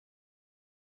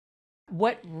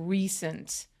what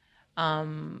recent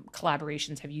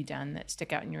collaborations have you done that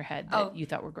stick out in your head that you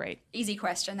thought were great? Easy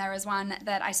question. There was one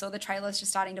that I saw the trailers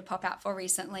just starting to pop out for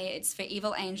recently. It's for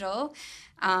Evil Angel.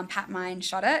 Pat Mine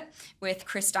shot it with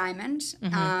Chris Diamond.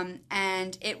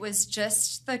 And it was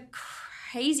just the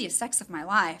craziest sex of my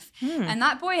life. And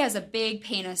that boy has a big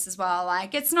penis as well.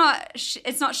 Like it's not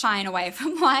shying away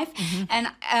from life.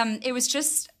 And it was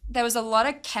just, there was a lot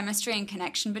of chemistry and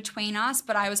connection between us,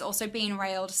 but I was also being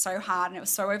railed so hard and it was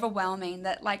so overwhelming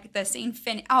that like the scene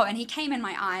and he came in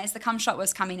my eyes. The cum shot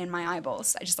was coming in my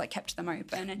eyeballs. I just like kept them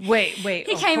open. And Wait.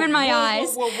 He came in my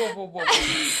eyes.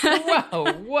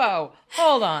 Whoa.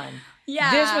 Hold on.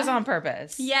 Yeah. This was on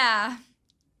purpose. Yeah.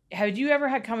 Had you ever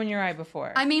had cum in your eye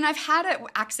before? I mean, I've had it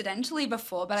accidentally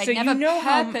before, but I never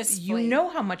purposefully. You know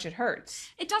how much it hurts.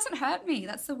 It doesn't hurt me.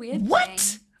 That's the weird thing.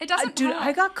 It doesn't Dude, hurt.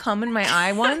 I got cum in my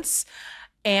eye once,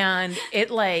 and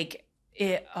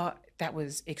that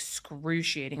was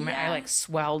excruciating. My eye like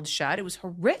swelled shut. It was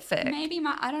horrific. Maybe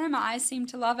I don't know. My eyes seem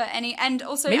to love it, and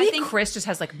also maybe I think Chris just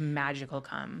has like magical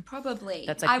cum. Probably.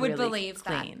 That's like I would really believe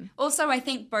clean. that. Also, I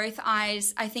think both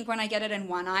eyes. I think when I get it in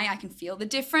one eye, I can feel the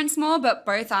difference more. But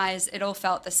both eyes, it all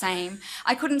felt the same.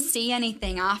 I couldn't see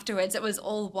anything afterwards. It was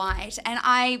all white, and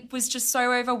I was just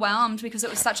so overwhelmed because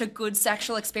it was such a good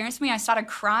sexual experience for me. I started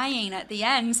crying at the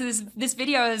end. So this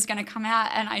video is going to come out,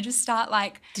 and I just start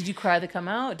like. Did you cry the cum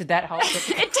out? Did that help?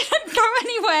 It didn't go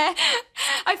anywhere.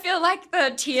 I feel like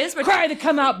the tears were... Cry the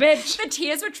cum out, bitch! The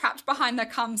tears were trapped behind the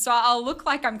cum, so I'll look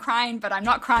like I'm crying, but I'm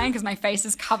not crying because my face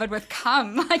is covered with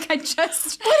cum. Like I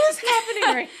just... What is happening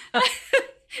right now?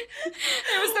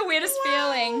 It was the weirdest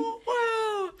feeling.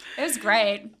 Wow. It was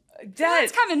great.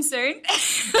 It's coming soon.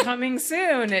 Coming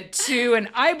soon to an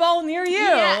eyeball near you.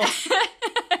 Yeah.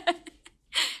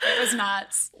 It was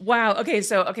nuts. Wow. Okay.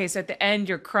 So at the end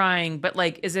you're crying, but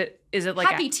like, is it like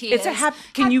happy tears? It's a happy.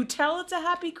 Can you tell it's a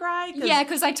happy cry? Yeah,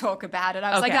 because I talk about it.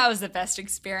 I was like, that was the best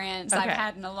experience I've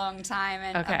had in a long time,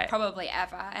 and probably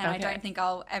ever. And I don't think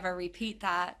I'll ever repeat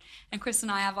that. And Chris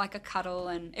and I have like a cuddle,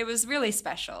 and it was really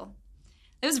special.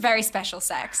 It was very special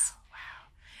sex.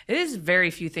 It is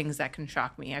very few things that can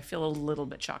shock me. I feel a little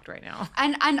bit shocked right now.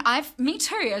 And me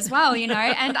too as well, you know,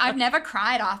 and I've never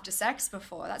cried after sex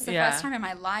before. That's the first time in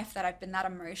my life that I've been that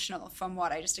emotional from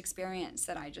what I just experienced,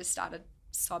 that I just started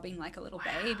sobbing like a little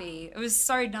baby. It was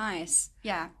so nice.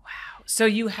 Yeah. Wow. So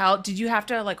did you have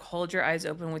to like hold your eyes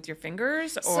open with your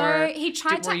fingers, or so were you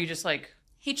just like...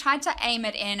 He tried to aim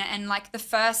it in, and like the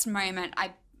first moment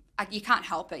you can't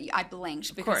help it. I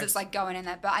blinked because it's like going in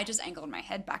there, but I just angled my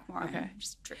head back more and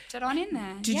just dripped it on in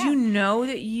there. Did you know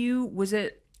that It was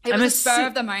a spur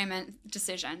of the moment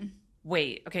decision.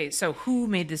 Wait, okay, so who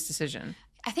made this decision?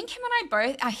 I think him and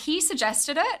I both, he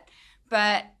suggested it,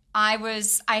 but I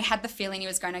had the feeling he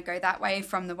was going to go that way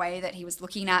from the way that he was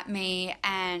looking at me,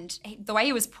 and the way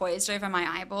he was poised over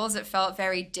my eyeballs, it felt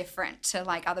very different to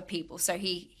like other people. So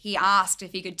he asked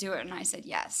if he could do it, and I said,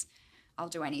 yes, I'll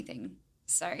do anything.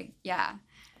 So, yeah.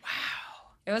 Wow.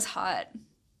 It was hot.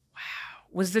 Wow.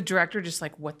 Was the director just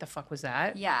like, what the fuck was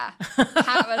that? Yeah.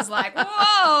 Pat was like,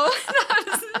 whoa, that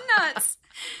was nuts.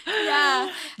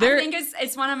 Yeah. I think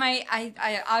it's one of my,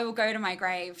 I will go to my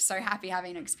grave so happy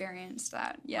having experienced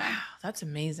that. Yeah. Wow. That's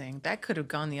amazing. That could have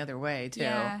gone the other way too.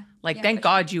 Yeah. Thank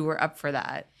God you were up for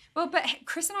that. Well, but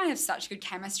Chris and I have such good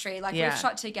chemistry. Like we've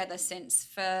shot together since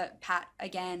for Pat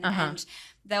again, and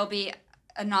there'll be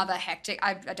another hectic.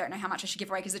 I don't know how much I should give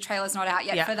away because the trailer's not out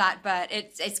yet for that, but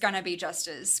it's going to be just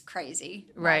as crazy.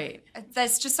 Right. Like,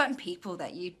 there's just certain people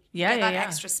that you get that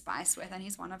extra spice with, and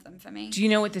he's one of them for me. Do you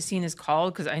know what the scene is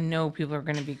called? Because I know people are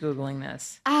going to be Googling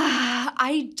this.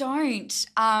 I don't.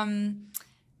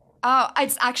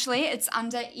 It's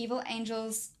under Evil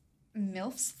Angels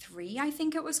MILFs 3, I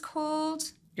think it was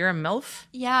called. You're a MILF?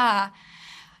 Yeah.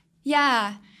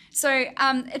 Yeah. So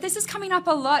this is coming up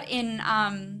a lot in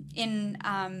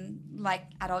like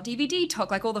adult DVD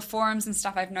talk, like all the forums and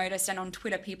stuff I've noticed, and on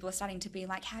Twitter people are starting to be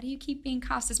like, how do you keep being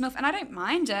cast as MILF? And I don't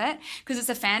mind it because it's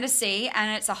a fantasy,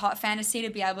 and it's a hot fantasy to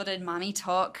be able to mommy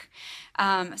talk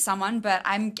someone, but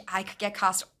I get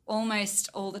cast almost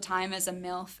all the time as a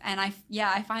MILF, and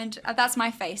I find that's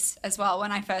my face as well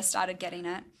when I first started getting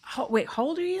it. Wait, how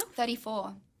old are you?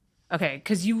 34. Okay,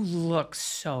 because you look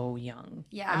so young.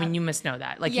 Yeah. I mean, you must know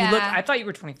that. Like, you look, I thought you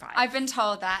were 25. I've been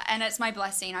told that, and it's my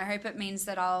blessing. I hope it means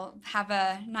that I'll have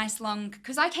a nice long,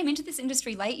 because I came into this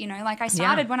industry late, you know, like I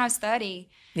started when I was 30.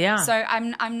 Yeah. So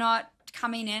I'm not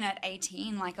coming in at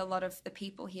 18 like a lot of the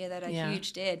people here that are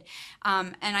huge did.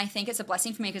 And I think it's a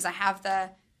blessing for me because I have the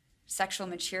sexual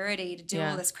maturity to do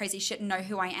all this crazy shit and know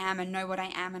who I am and know what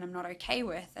I am and I'm not okay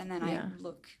with, and then I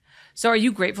look So are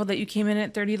you grateful that you came in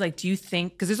at 30? Like, do you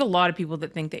think, because there's a lot of people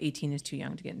that think that 18 is too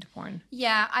young to get into porn.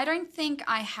 Yeah, I don't think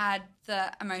I had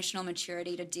the emotional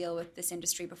maturity to deal with this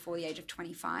industry before the age of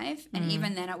 25. And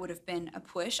even then it would have been a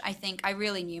push. I think I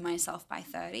really knew myself by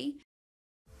 30.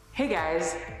 Hey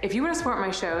guys, if you want to support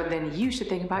my show, then you should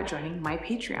think about joining my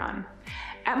Patreon.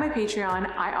 At my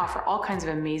Patreon, I offer all kinds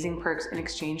of amazing perks in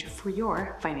exchange for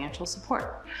your financial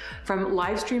support. From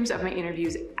live streams of my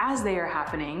interviews as they are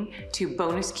happening, to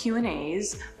bonus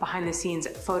Q&As, behind the scenes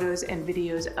photos and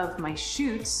videos of my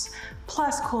shoots,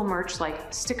 plus cool merch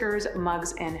like stickers,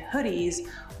 mugs, and hoodies,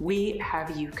 we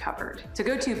have you covered. So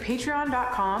go to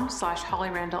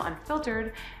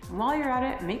patreon.com/HollyRandallUnfiltered, and while you're at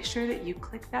it, make sure that you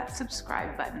click that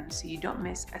subscribe button so you don't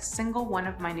miss a single one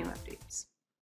of my new updates.